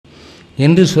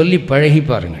என்று சொல்லி பழகி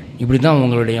பாருங்கள். இப்படி தான்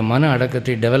உங்களுடைய மன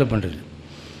அடக்கத்தை டெவலப் பண்ணுறது.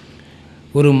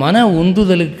 ஒரு மன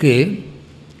உந்துதலுக்கு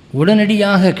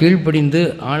உடனடியாக கீழ்ப்படிந்து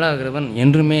ஆளாகிறவன்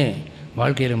என்றுமே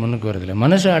வாழ்க்கையில் முன்னுக்கு வரதில்லை.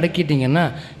 மனசை அடக்கிட்டிங்கன்னா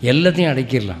எல்லாத்தையும்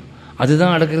அடக்கிடலாம்.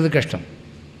 அதுதான் அடக்கிறது கஷ்டம்.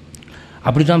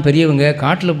 அப்படி தான் பெரியவங்க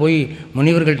காட்டில் போய்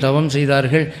முனிவர்கள் தவம்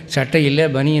செய்தார்கள். சட்டை இல்லை,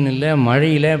 பனியன் இல்லை,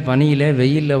 மழையில் பனியில்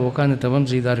வெயிலில் உட்காந்து தவம்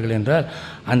செய்தார்கள் என்றால்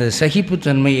அந்த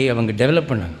சகிப்புத்தன்மையை அவங்க டெவலப்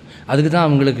பண்ணாங்க. அதுக்கு தான்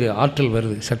அவங்களுக்கு ஆற்றல்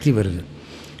வருது, சக்தி வருது.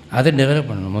 அதை டெவலப்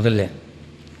பண்ணணும் முதல்ல.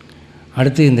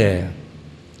 அடுத்து இந்த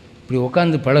இப்படி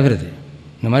உட்காந்து பழகிறது,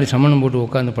 இந்த மாதிரி சமணம் போட்டு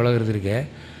உட்காந்து பழகிறது இருக்க,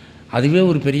 அதுவே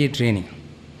ஒரு பெரிய ட்ரைனிங்.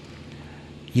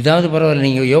 இதாவது பரவாயில்ல,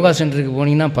 நீங்கள் யோகா சென்டருக்கு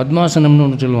போனீங்கன்னா பத்மாசனம்னு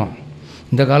ஒன்று சொல்லுவான்.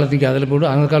 இந்த காலத்துக்கு அதில் போட்டு,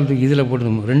 அந்த காலத்துக்கு இதில்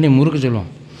போட்டு ரெண்டையும் முறுக்க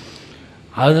சொல்லுவான்.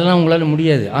 அதெல்லாம் உங்களால்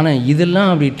முடியாது. ஆனால் இதெல்லாம்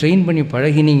அப்படி ட்ரெயின் பண்ணி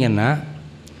பழகினீங்கன்னா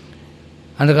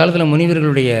அந்த காலத்தில்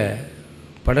முனிவர்களுடைய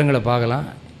படங்களை பார்க்கலாம்.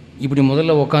 இப்படி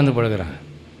முதல்ல உட்காந்து பழகிறாங்க.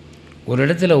 ஒரு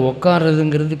இடத்துல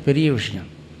உட்கார்றதுங்கிறது பெரிய விஷயம்.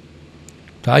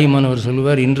 தாயுமானவர்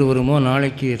சொல்லுவார், இன்று வருமோ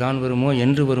நாளைக்கு தான் வருமோ,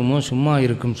 என்று வருமோ சும்மா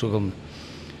இருக்கும் சுகம்.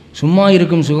 சும்மா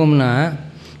இருக்கும் சுகம்னா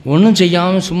ஒன்றும்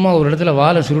செய்யாமல் சும்மா ஒரு இடத்துல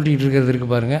வாழை சுருட்டிகிட்டு இருக்கிறது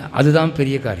இருக்குது பாருங்கள், அதுதான்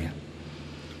பெரிய காரியம்.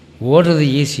 ஓடுறது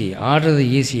ஈஸி, ஆடுறது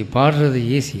ஈஸி, பாடுறது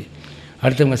ஈஸி,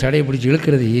 அடுத்தவங்க சடையை பிடிச்சி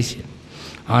இழுக்கிறது ஈஸி.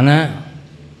 ஆனால்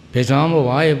பேசாமல்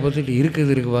வாயை பார்த்துட்டு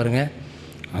இருக்கிறது இருக்குது பாருங்கள்,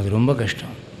 அது ரொம்ப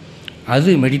கஷ்டம். அது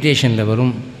மெடிடேஷனில்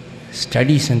வரும்,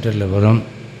 ஸ்டடி சென்டரில் வரும்.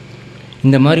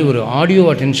 இந்த மாதிரி ஒரு ஆடியோ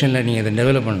அட்டென்ஷனில் நீங்கள் அதை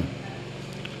டெவலப் பண்ணணும்.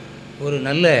 ஒரு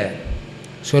நல்ல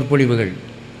சொற்பொழிவுகள்,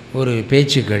 ஒரு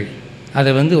பேச்சுக்கள்,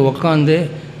 அதை உட்காந்து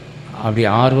அப்படி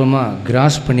ஆர்வமாக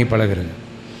கிராஸ் பண்ணி பழகிறது.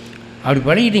 அப்படி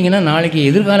பழகிட்டிங்கன்னா நாளைக்கு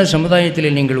எதிர்கால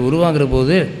சமுதாயத்தில் நீங்கள் உருவாகிற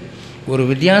போது ஒரு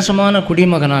வித்தியாசமான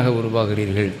குடிமகனாக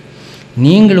உருவாகிறீர்கள்.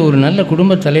 நீங்கள் ஒரு நல்ல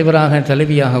குடும்ப தலைவராக,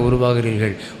 தலைவியாக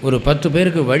உருவாகிறீர்கள். ஒரு 10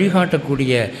 பேருக்கு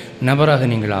வழிகாட்டக்கூடிய நபராக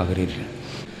நீங்கள் ஆகிறீர்கள்.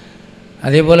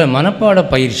 அதே போல் மனப்பாட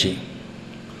பயிற்சி.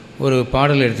 ஒரு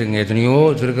பாடல் எடுத்துக்கங்க, எத்தனையோ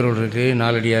திருக்குறள் இருக்குது,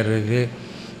 நாலடியார் இருக்குது,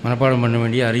 மனப்பாடம் பண்ண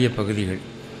வேண்டிய அரிய பகுதிகள்.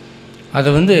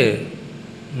 அதை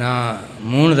நான்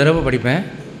 3 தடவை படிப்பேன்,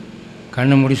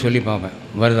 கண்ணை மூடி சொல்லி பார்ப்பேன்,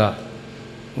 வருதா.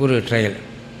 ஒரு ட்ரையல்.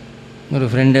 ஒரு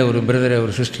ஃப்ரெண்டை, ஒரு பிரதரை,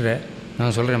 ஒரு சிஸ்டரை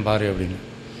நான் சொல்கிறேன் பாரு அப்படின்னு.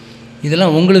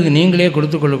 இதெல்லாம் உங்களுக்கு நீங்களே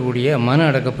கொடுத்துக்கொள்ளக்கூடிய மன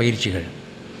அடக்க பயிற்சிகள்.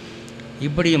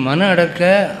 இப்படி மன அடக்க,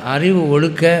 அறிவு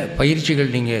ஒழுக்க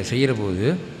பயிற்சிகள் நீங்கள் செய்கிற போது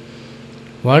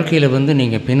வாழ்க்கையில்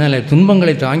நீங்கள் பின்னால்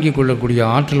துன்பங்களை தாங்கிக் கொள்ளக்கூடிய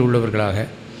ஆற்றல் உள்ளவர்களாக,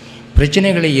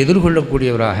 பிரச்சனைகளை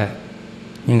எதிர்கொள்ளக்கூடியவராக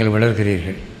நீங்கள்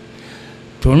வளர்கிறீர்கள்.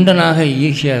 தொண்டனாக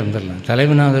ஈஸியாக இருந்துடலாம்,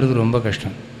 தலைவனாகிறது ரொம்ப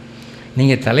கஷ்டம்.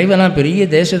 நீங்கள் தலைவனாக, பெரிய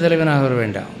தேச தலைவனாக வர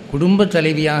வேண்டாம், குடும்ப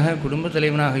தலைவியாக, குடும்ப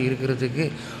தலைவனாக இருக்கிறதுக்கு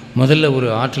முதல்ல ஒரு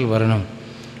ஆற்றல் வரணும்.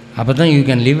 அப்போ தான் you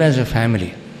can live as a family.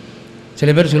 சில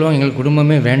பேர் சொல்லுவாங்க எங்களுக்கு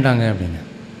குடும்பமே வேண்டாங்க அப்படின்னு.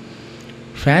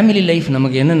 ஃபேமிலி லைஃப்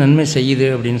நமக்கு என்ன நன்மை செய்யுது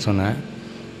அப்படின்னு சொன்னால்,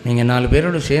 நீங்கள் 4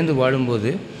 பேரோடு சேர்ந்து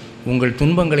வாழும்போது உங்கள்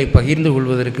துன்பங்களை பகிர்ந்து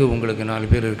கொள்வதற்கு உங்களுக்கு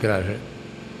 4 பேர் இருக்கிறார்கள்.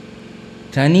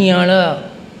 தனியால்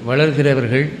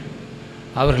வளர்கிறவர்கள்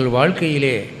அவர்கள்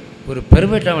வாழ்க்கையிலே ஒரு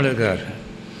பெர்ஃபெக்டாக வளர்கிறார்கள்.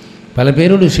 பல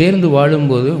பேரோடு சேர்ந்து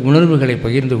வாழும்போது உணர்வுகளை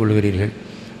பகிர்ந்து கொள்கிறீர்கள்,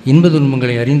 இன்ப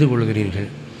துன்பங்களை அறிந்து கொள்கிறீர்கள்.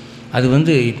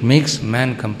 அது இட் மேக்ஸ்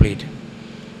மேன் கம்ப்ளீட்.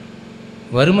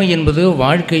 வறுமை என்பது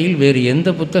வாழ்க்கையில் வேறு எந்த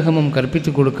புத்தகமும்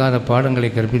கற்பித்து கொடுக்காத பாடங்களை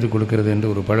கற்பித்து கொடுக்கிறது என்று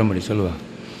ஒரு பழமொழி சொல்லுவாங்க.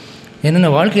 என்னென்ன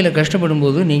வாழ்க்கையில் கஷ்டப்படும்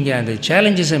போது நீங்கள் அந்த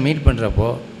சேலஞ்சஸை மீட் பண்ணுறப்போ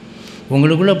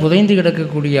உங்களுக்குள்ளே புதைந்து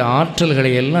கிடக்கக்கூடிய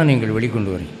ஆற்றல்களை எல்லாம் நீங்கள்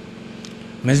வெளிக்கொண்டு வரீங்க.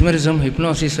 மெஸ்மரிசம்,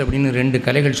 ஹிப்னோசிஸ் அப்படின்னு 2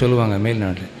 கலைகள் சொல்லுவாங்க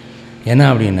மேல்நாட்டில். என்ன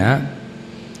அப்படின்னா,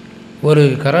 ஒரு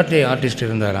கராத்தே ஆர்டிஸ்ட்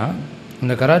இருந்தாராம்.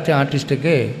 அந்த கராத்தே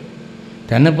ஆர்டிஸ்ட்டுக்கு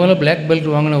தன்னை போல் பிளாக் பெல்ட்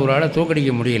வாங்கின ஒரு ஆளை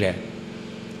தோக்கடிக்க முடியல.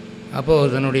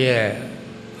 அப்போது தன்னுடைய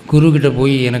குருக்கிட்ட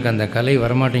போய் எனக்கு அந்த கலை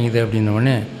வரமாட்டேங்குது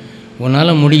அப்படின்னோடனே,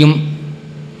 உன்னால் முடியும்,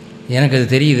 எனக்கு அது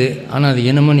தெரியுது, ஆனால் அது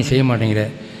என்னமோ நீ செய்ய மாட்டேங்கிற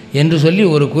என்று சொல்லி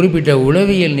ஒரு குறிப்பிட்ட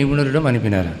உளவியல் நிபுணரிடம்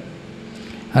அனுப்பினார்.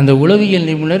 அந்த உளவியல்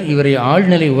நிபுணர் இவரை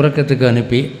ஆழ்நிலை உறக்கத்துக்கு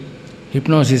அனுப்பி,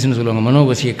 ஹிப்னோசிஸ்ன்னு சொல்லுவாங்க,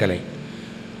 மனோவசிய கலை.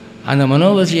 அந்த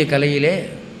மனோவசிய கலையிலே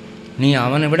நீ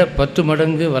அவனை விட 10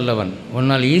 மடங்கு வல்லவன்,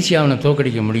 உன்னால் ஈஸியாக அவனை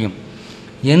தோக்கடிக்க முடியும்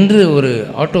என்று ஒரு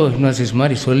ஆட்டோ ஹிப்னோசிஸ்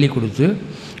மாதிரி சொல்லி கொடுத்து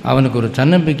அவனுக்கு ஒரு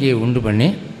தன்னம்பிக்கையை உண்டு பண்ணி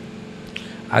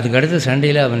அதுக்கடுத்த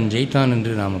சண்டையில் அவன் ஜெயித்தான்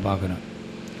என்று நாம் பார்க்குறோம்.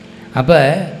 அப்போ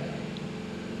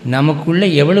நமக்குள்ளே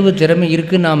எவ்வளவு திறமை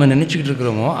இருக்குதுன்னு நாம் நினச்சிக்கிட்டு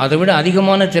இருக்கிறோமோ அதை விட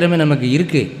அதிகமான திறமை நமக்கு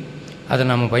இருக்குது, அதை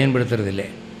நாம் பயன்படுத்துறதில்லை.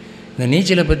 இந்த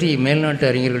நீச்சலை பற்றி மேல்நாட்டு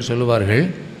அறிஞர்கள் சொல்லுவார்கள்,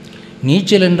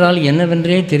 நீச்சல் என்றால்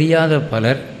என்னவென்றே தெரியாத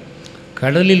பலர்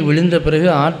கடலில் விழுந்த பிறகு,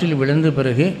 ஆற்றில் விழுந்த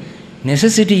பிறகு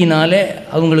நெசசிட்டியினாலே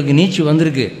அவங்களுக்கு நீச்சு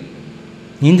வந்திருக்கு.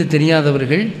 நீந்த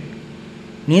தெரியாதவர்கள்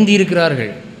நீந்தி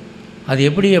இருக்கிறார்கள். அது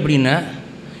எப்படி அப்படின்னா,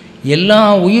 எல்லா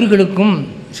உயிர்களுக்கும்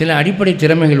சில அடிப்படை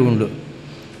திறமைகள் உண்டு.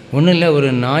 ஒன்றும் இல்லை, ஒரு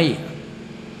நாய்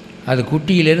அது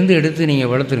குட்டியிலேருந்து எடுத்து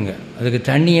நீங்கள் வளர்த்துருங்க. அதுக்கு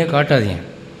தண்ணியே காட்டாதீங்க.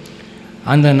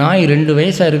 அந்த நாய் 2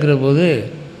 வயசாக இருக்கிற போது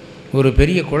ஒரு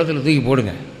பெரிய குளத்தில் தூக்கி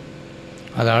போடுங்க,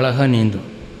 அது அழகாக நீந்தும்.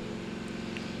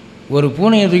 ஒரு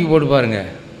பூனையை தூக்கி போட்டு பாருங்கள்,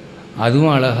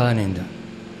 அதுவும் அழகாக நீந்தும்.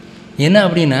 என்ன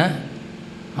அப்படின்னா,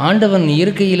 ஆண்டவன்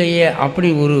இயற்கையிலேயே அப்படி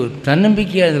ஒரு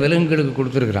தன்னம்பிக்கையை அந்த விலங்குகளுக்கு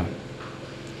கொடுத்துருக்குறான்.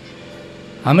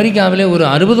 அமெரிக்காவிலே ஒரு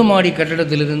 60 மாடி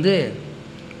கட்டடத்திலிருந்து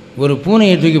ஒரு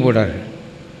பூனையை தூக்கி போட்டார்கள்.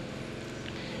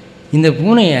 இந்த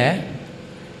பூனையை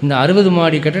இந்த 60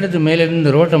 மாடி கட்டடத்து மேலேருந்து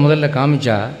இந்த ரோட்டை முதல்ல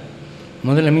காமிச்சா,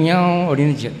 முதல்ல மியாவும்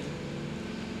அப்படின்னுச்சு.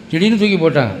 திடீர்னு தூக்கி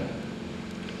போட்டாங்க.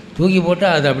 தூக்கி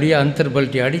போட்டால் அது அப்படியே அந்தர்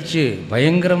பல்ட்டி அடித்து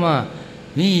பயங்கரமாக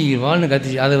வாழ்னு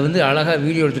கத்திச்சு. அதை அழகாக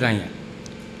வீடியோ எடுத்துட்டாங்க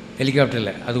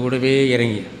ஹெலிகாப்டரில். அது கூடவே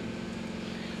இறங்கி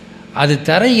அது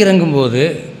தரை இறங்கும்போது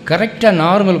கரெக்டாக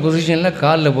நார்மல் பொசிஷனில்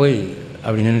காலில் போய்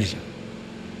அப்படி நின்றுச்சு.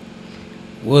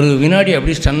 ஒரு வினாடி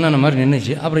அப்படி ஸ்டன்னான மாதிரி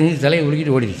நின்றுச்சு. அப்புறம் தலையை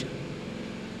உருக்கிட்டு ஓடிடுச்சு.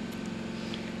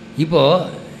 இப்போது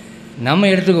நம்ம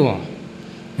எடுத்துக்குவோம்,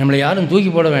 நம்மளை யாரும் தூக்கி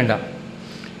போட வேண்டாம்.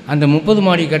 அந்த 30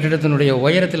 மாடி கட்டிடத்தினுடைய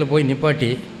உயரத்தில் போய் நிப்பாட்டி,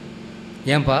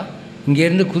 ஏன்பா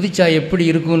இங்கேருந்து குதிச்சா எப்படி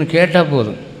இருக்கும்னு கேட்டால்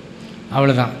போதும்,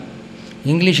 அவ்வளோதான்.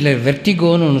 இங்கிலீஷில்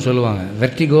வெர்டிகோன்னு ஒன்று சொல்லுவாங்க.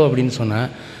 வெர்டிகோ அப்படின்னு சொன்னால்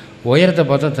உயரத்தை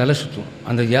பார்த்தா தலை சுற்றும்.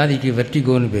 அந்த வியாதிக்கு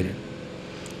வெர்டிகோன்னு பேர்.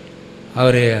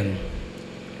 அவர்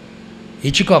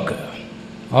ஹிச்காக்,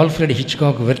 ஆல்ஃப்ரெட்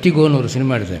ஹிச்காக் வெர்டிகோன்னு ஒரு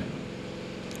சினிமா எடுத்தார்.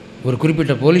 ஒரு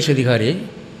குறிப்பிட்ட போலீஸ் அதிகாரி,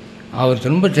 அவர்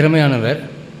ரொம்ப திறமையானவர்,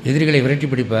 எதிரிகளை விரட்டி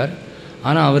பிடிப்பார்.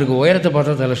 ஆனால் அவருக்கு உயரத்தை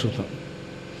பார்த்தா தலை சுற்றும்.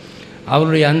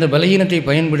 அவருடைய அந்த பலகீனத்தை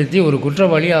பயன்படுத்தி ஒரு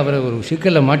குற்றவாளி அவரை ஒரு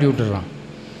சிக்கலில் மாட்டி விட்டுறான்.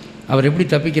 அவர் எப்படி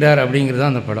தப்பிக்கிறார் அப்படிங்கிறது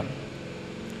தான் அந்த படம்.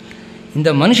 இந்த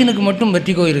மனுஷனுக்கு மட்டும்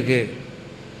வெர்டிகோ இருக்குது,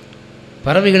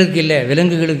 பறவைகளுக்கு இல்லை,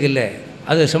 விலங்குகளுக்கு இல்லை.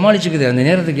 அதை சமாளிச்சுக்குது. அந்த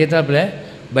நேரத்துக்கு ஏற்றாப்பில்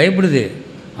பயப்படுது,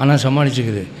 ஆனால்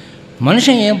சமாளிச்சுக்குது.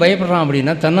 மனுஷன் ஏன் பயப்படுறான்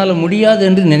அப்படின்னா, தன்னால் முடியாது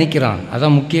என்று நினைக்கிறான்.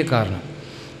 அதான் முக்கிய காரணம்.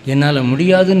 என்னால்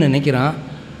முடியாதுன்னு நினைக்கிறான்.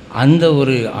 அந்த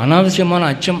ஒரு அனாவசியமான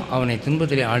அச்சம் அவனை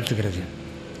துன்பத்திலே ஆழ்த்துகிறது.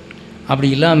 அப்படி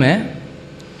இல்லாமல்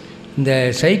இந்த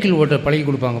சைக்கிள் ஓட்ட பழகி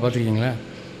கொடுப்பாங்க, பார்த்துருக்கீங்களா?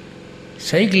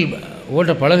 சைக்கிள்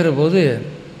ஓட்ட பழகிற போது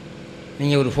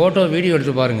நீங்கள் ஒரு ஃபோட்டோ வீடியோ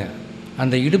எடுத்து பாருங்கள்.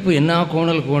 அந்த இடுப்பு என்ன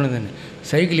கோணல் கோணுதுன்னு.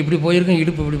 சைக்கிள் இப்படி போயிருக்கும்,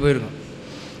 இடுப்பு இப்படி போயிருக்கும்.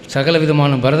 சகல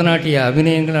விதமான பரதநாட்டிய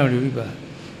அபிநயங்களும் அப்படி விழிப்பா.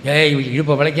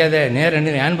 இடுப்பை வளைக்காத, நேரம்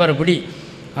ஹேண்ட்பாரை பிடி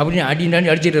அப்படின்னு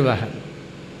அடிண்டாண்டி அடிச்சிடுவாங்க.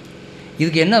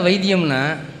 இதுக்கு என்ன வைத்தியம்னா,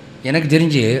 எனக்கு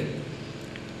தெரிஞ்சு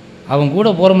அவன் கூட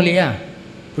போகிறோம் இல்லையா,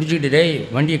 பிடிச்சிக்கிட்டு டேய்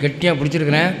வண்டியை கட்டியாக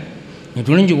பிடிச்சிருக்கிறேன், நீ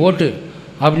துணிஞ்சு ஓட்டு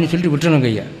அப்படின்னு சொல்லிட்டு விட்டுறணும்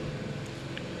கையை.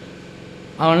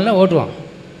 அவனெல்லாம் ஓட்டுவான்.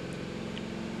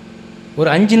 ஒரு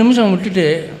 5 நிமிஷம் விட்டுட்டு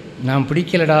நான்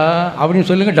பிடிக்கலடா அப்படின்னு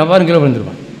சொல்லுங்க, டபாரும் கீழே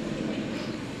விழுந்துருவான்.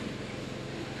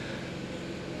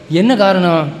 என்ன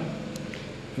காரணம்?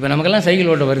 இப்போ நமக்கெல்லாம்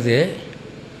சைக்கிள் ஓட்ட வருது,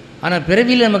 ஆனால்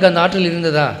பிறவியில் நமக்கு அந்த ஆற்றல்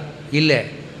இருந்ததா? இல்லை,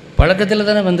 பழக்கத்தில்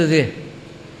தானே வந்தது.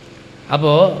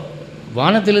 அப்போது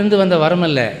வானத்திலிருந்து வந்த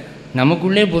வரமல்ல,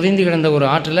 நமக்குள்ளே புதைந்து கிடந்த ஒரு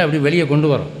ஆற்றலை அப்படி வெளியே கொண்டு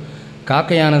வரும்.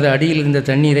 காக்கையானது அடியில் இருந்த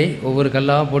தண்ணீரை ஒவ்வொரு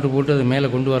கல்லாக போட்டு போட்டு அது மேலே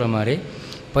கொண்டு வர மாதிரி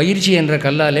பயிற்சி என்ற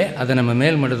கல்லாலே அதை நம்ம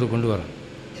மேல் மட்டத்துக்கு கொண்டு வரோம்.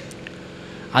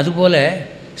 அதுபோல்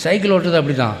சைக்கிள் ஓட்டுறது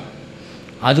அப்படி தான்.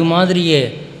 அது மாதிரியே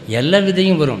எல்லா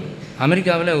விதையும் வரும்.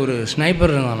 அமெரிக்காவில் ஒரு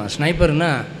ஸ்னைப்பர் இருந்தாங்க.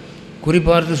 ஸ்னைப்பர்னால்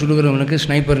குறிப்பார்த்து சுடுகிறவனுக்கு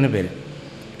ஸ்னைப்பர்னு பேர்.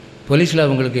 போலீஸில்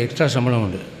அவங்களுக்கு எக்ஸ்ட்ரா சம்பளம்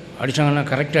உண்டு. அடித்தாங்கன்னா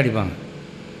கரெக்டாக அடிப்பாங்க.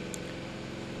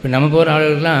 இப்போ நம்ம போகிற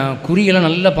ஆளுகள்லாம் குறியெல்லாம்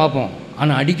நல்லா பார்ப்போம்,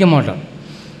 ஆனால் அடிக்க மாட்டோம்.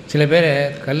 சில பேர்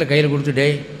கல்லை கையில் கொடுத்து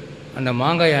டேய் அந்த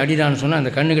மாங்காயை அடிடான்னு சொன்னால்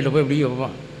அந்த கண்ணுக்கிட்ட போய் இப்படி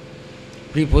வைப்பான்.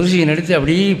 இப்படி பொசிஷன் எடுத்து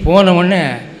அப்படி போன உடனே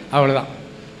அவ்வளோதான்,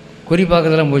 குறி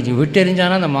பார்க்கறதெல்லாம் போயிடுச்சு. விட்டு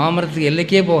எறிஞ்சானா அந்த மாமரத்துக்கு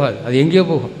எல்லைக்கே போகாது, அது எங்கேயோ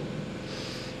போகும்.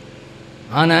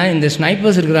 ஆனால் இந்த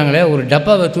ஸ்னைப்பர்ஸ் இருக்கிறாங்களே, ஒரு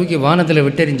டப்பாவை தூக்கி வானத்தில்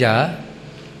விட்டெறிஞ்சா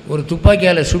ஒரு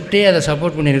துப்பாக்கியால் சுட்டே அதை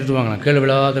சப்போர்ட் பண்ணி நிறுத்துவாங்களாம், கீழே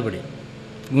விழாதபடி.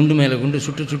 குண்டு மேலே குண்டு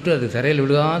சுட்டு சுட்டு அது தரையில்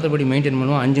விழுகாதபடி மெயின்டைன்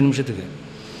பண்ணுவோம் 5 நிமிஷத்துக்கு.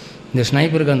 இந்த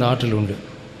ஸ்னைப்பருக்கு அந்த ஆற்றல் உண்டு.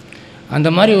 அந்த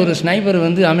மாதிரி ஒரு ஸ்னைப்பர்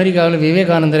அமெரிக்காவில்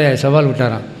விவேகானந்தரை சவால்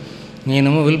விட்டாராம். நீ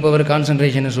என்னமோ வில் பவர்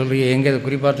கான்சன்ட்ரேஷனை சொல்கிறிய, எங்கே அதை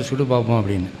குறிப்பார்த்து சுட்டு பார்ப்போம்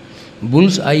அப்படின்னு.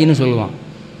 புல்ஸ் ஐன்னு சொல்லுவான்.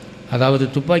 அதாவது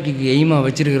துப்பாக்கிக்கு எய்மாக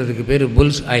வச்சுருக்கிறதுக்கு பேர்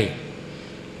புல்ஸ் ஐ.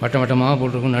 வட்டம் வட்டமாக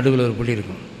போட்டிருக்கும், நடுவில் ஒரு புள்ளி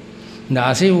இருக்கும். இந்த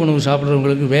அசைவ உணவு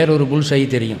சாப்பிட்றவங்களுக்கு வேற ஒரு புல்ஸ் ஐ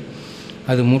தெரியும்,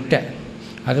 அது முட்டை.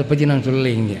 அதை பற்றி நான்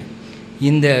சொல்லலை இங்கே.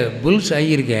 இந்த புல்ஸ் ஐ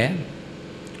இருக்க,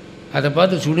 அதை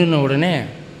பார்த்து சுடுன உடனே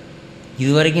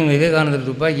இது வரைக்கும் விவேகானந்தர்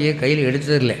துப்பாக்கியை கையில்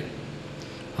எடுத்ததில்லை.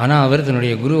 ஆனால் அவர்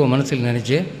தன்னுடைய குருவை மனசில்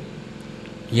நினச்சி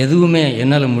எதுவுமே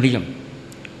என்னால் முடியும்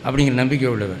அப்படிங்கிற நம்பிக்கை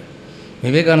உள்ளவர்.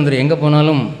 விவேகானந்தர் எங்கே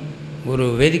போனாலும் ஒரு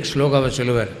வேதிக் ஸ்லோகாவை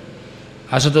சொல்லுவார்.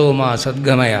 அசதோமா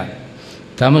சத்கமயா,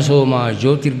 தமசோமா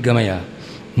ஜோதிர்கமயா,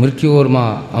 மிருத்யோர்மா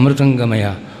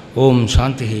அமிர்தங்கமயா, ஓம்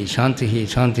சாந்தி சாந்தி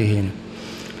சாந்தின்னு.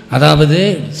 அதாவது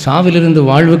சாவிலிருந்து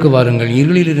வாழ்வுக்கு வாருங்கள்,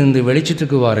 இருளிலிருந்து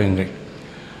வெளிச்சத்துக்கு வாருங்கள்.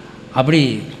 அப்படி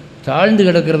தாழ்ந்து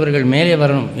கிடக்கிறவர்கள் மேலே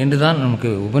வரணும் என்று தான் நமக்கு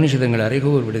உபனிஷதங்கள்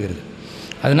அறைகூர் விடுகிறது.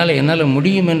 அதனால் என்னால்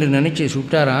முடியும் என்று நினச்சி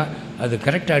சுட்டாரா, அது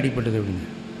கரெக்டாக அடிப்பட்டது அப்படின்னு.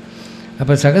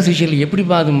 அப்போ சகசிஷியில்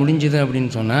எப்படிப்பா அது முடிஞ்சுது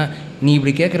அப்படின்னு சொன்னால், நீ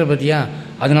இப்படி கேட்குற பற்றியா,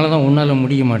 அதனால தான் உன்னால்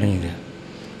முடிய மாட்டேங்குது.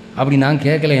 அப்படி நான்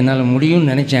கேட்கல, என்னால்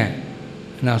முடியும்னு நினச்சேன்,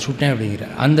 நான் சுட்டேன் அப்படிங்கிற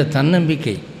அந்த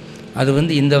தன்னம்பிக்கை, அது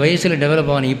இந்த வயசில்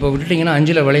டெவலப் ஆகணும். இப்போ விட்டுட்டிங்கன்னா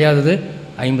 5ல் விளையாதது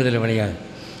 50ல் விளையாது.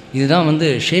 இதுதான்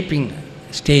ஷேப்பிங்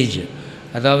ஸ்டேஜ்.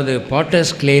 அதாவது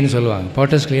பாட்டர்ஸ் கிளேன்னு சொல்லுவாங்க.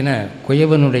 பாட்டர்ஸ் கிளேனா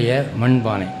குயவனுடைய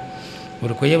மண்பானை.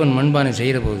 ஒரு குயவன் மண்பானை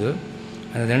செய்கிற போது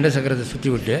அந்த தண்ட சக்கரத்தை சுற்றி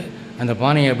விட்டு அந்த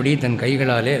பானையை அப்படி தன்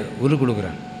கைகளாலே உரு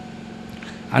கொடுக்குறான்.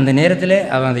 அந்த நேரத்தில்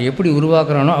அவன் அதை எப்படி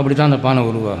உருவாக்குறானோ அப்படி தான் அந்த பானை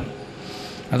உருவாகும்.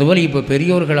 அதுபோல் இப்போ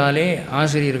பெரியோர்களாலே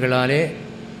ஆசிரியர்களாலே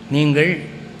நீங்கள்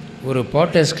ஒரு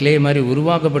பாட்டர்ஸ் கிளே மாதிரி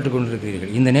உருவாக்கப்பட்டு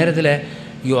கொண்டிருக்கிறீர்கள். இந்த நேரத்தில்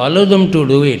you allow them to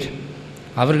do it.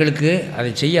 அவர்களுக்கு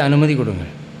அதை செய்ய அனுமதி கொடுங்க.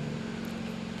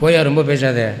 போயா ரொம்ப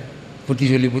பேசாத, புத்தி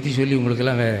சொல்லி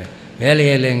உங்களுக்கெல்லாம்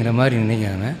வேலையே இல்லைங்கிற மாதிரி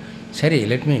நினைக்காம, சரி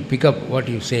let me pickup what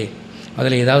you say,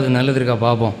 அதில் ஏதாவது நல்லது இருக்கா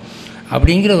பார்ப்போம்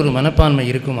அப்படிங்கிற ஒரு மனப்பான்மை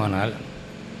இருக்குமானால்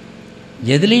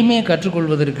எதுலேயுமே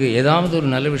கற்றுக்கொள்வதற்கு ஏதாவது ஒரு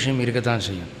நல்ல விஷயம் இருக்கத்தான்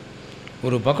செய்யும்.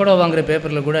 ஒரு பக்கோடா வாங்குகிற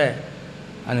பேப்பரில் கூட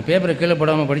அந்த பேப்பரை கீழே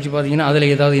போடாமல் படித்து பார்த்தீங்கன்னா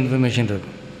அதில் ஏதாவது இன்ஃபர்மேஷன்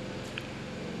இருக்கும்.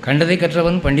 கண்டதை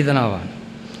கற்றவன் பண்டிதனாவான்.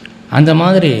 அந்த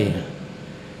மாதிரி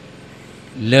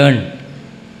லேர்ன்,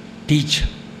 டீச்,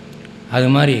 அது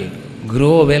மாதிரி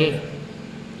க்ரோ வெல்,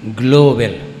 க்ளோ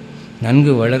வெல்,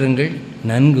 நன்கு வளருங்கள்,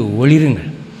 நன்கு ஒளிருங்கள்.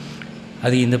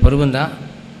 அது இந்த பருவந்தான்.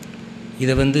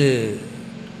 இதை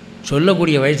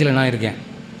சொல்லக்கூடிய வயசில் நான் இருக்கேன்,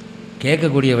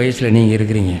 கேட்கக்கூடிய வயசில் நீங்கள்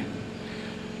இருக்கிறீங்க.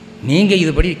 நீங்கள்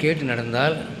இதுபடி கேட்டு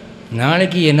நடந்தால்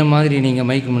நாளைக்கு என்ன மாதிரி நீங்கள்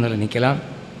மைக்கு முன்னால் நிற்கலாம்.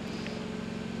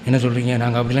 என்ன சொல்கிறீங்க,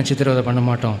 நாங்கள் அப்படிலாம் சித்திரவதை பண்ண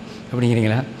மாட்டோம்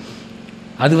அப்படிங்கிறீங்களா?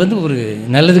 அது ஒரு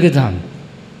நல்லதுக்கு தான்.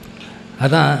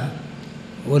 அதான்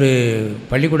ஒரு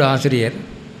பள்ளிக்கூட ஆசிரியர்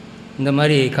இந்த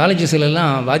மாதிரி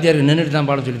காலேஜஸ்லாம் வாத்தியாருக்கு நின்றுட்டு தான்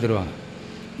பாடம் சொல்லி தருவாங்க.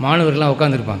 மாணவர்கள்லாம்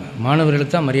உட்காந்துருப்பாங்க.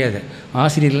 மாணவர்களுக்கு தான் மரியாதை,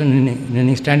 ஆசிரியர்கள்லாம்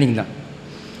நின்று ஸ்டாண்டிங் தான்.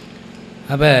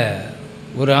 அப்போ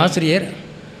ஒரு ஆசிரியர்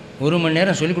 1 மணி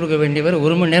நேரம் சொல்லிக் கொடுக்க வேண்டியவர்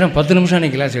 1 மணி நேரம் 10 நிமிஷம்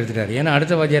அன்றைக்கி கிளாஸ் எடுத்துட்டார். ஏன்னா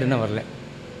அடுத்த வாத்தியார் என்ன வரல.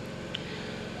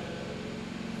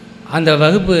 அந்த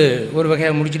வகுப்பு ஒரு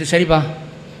வகையாக முடிச்சுட்டு சரிப்பா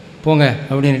போங்க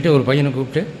அப்படின்ட்டு ஒரு பையனை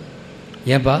கூப்பிட்டு,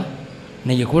 ஏன்பா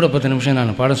இன்றைக்கி கூட 10 நிமிஷம்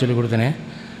நான் பாடம் சொல்லி கொடுத்தனே,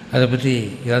 அதை பற்றி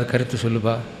ஏதாவது கருத்து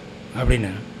சொல்லுப்பா அப்படின்னு.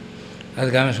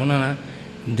 அதுக்காக சொன்னான்னா,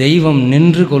 தெய்வம்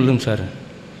நின்று கொல்லும் சார்,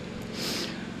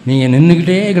 நீங்கள்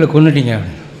நின்றுக்கிட்டே எங்களை கொன்னுட்டீங்க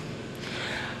அப்படின்னு.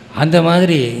 அந்த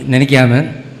மாதிரி நினைக்காம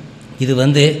இது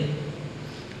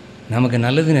நமக்கு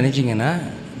நல்லது நினச்சிங்கன்னா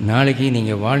நாளைக்கு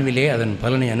நீங்கள் வாழ்விலே அதன்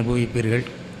பலனை அனுபவிப்பீர்கள்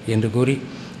என்று கூறி,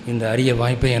 இந்த அரிய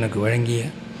வாய்ப்பை எனக்கு வழங்கிய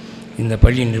இந்த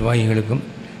பள்ளி நிர்வாகிகளுக்கும்,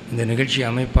 இந்த நிகழ்ச்சி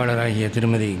அமைப்பாளராகிய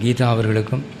திருமதி கீதா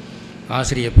அவர்களுக்கும்,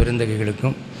 ஆசிரியர்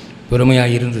பெருந்தகைகளுக்கும்,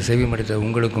 பொறுமையாக இருந்து செவிமடுத்த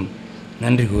உங்களுக்கும்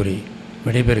நன்றி கூறி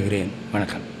விடைபெறுகிறேன்.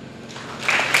 வணக்கம்.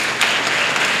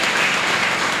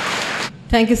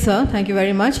 Thank you, sir. Thank you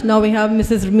very much. Now we have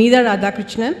Mrs. Meeda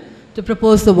Radhakrishnan to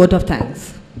propose the vote of thanks.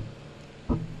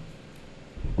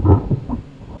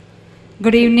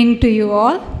 Good evening to you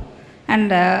all, and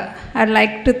I'd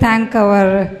like to thank our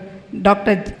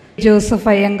Dr. Joseph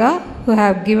Iyengar, who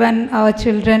have given our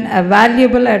children a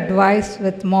valuable advice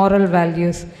with moral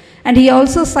values, and he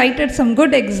also cited some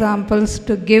good examples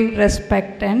to give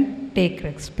respect and take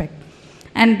respect.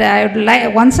 And I would like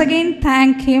once again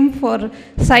thank him for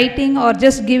citing or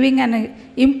just giving an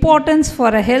importance for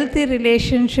a healthy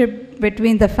relationship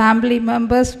between the family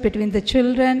members, between the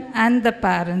children and the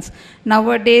parents.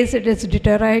 Nowadays it is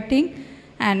deteriorating,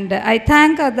 and I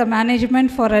thank the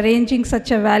management for arranging such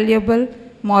a valuable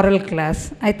moral class.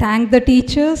 I thank the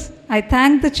teachers, I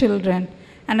thank the children,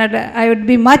 and I would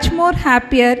be much more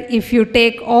happier if you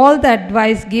take all the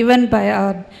advice given by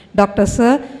our Dr.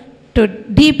 Sir to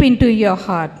deep into your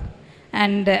heart.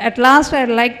 And at last I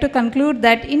would like to conclude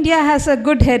that India has a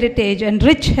good heritage and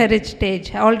rich heritage.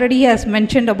 Already he has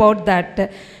mentioned about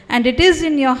that, and it is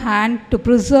in your hand to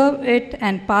preserve it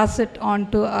and pass it on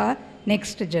to our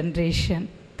next generation.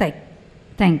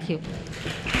 Thank you.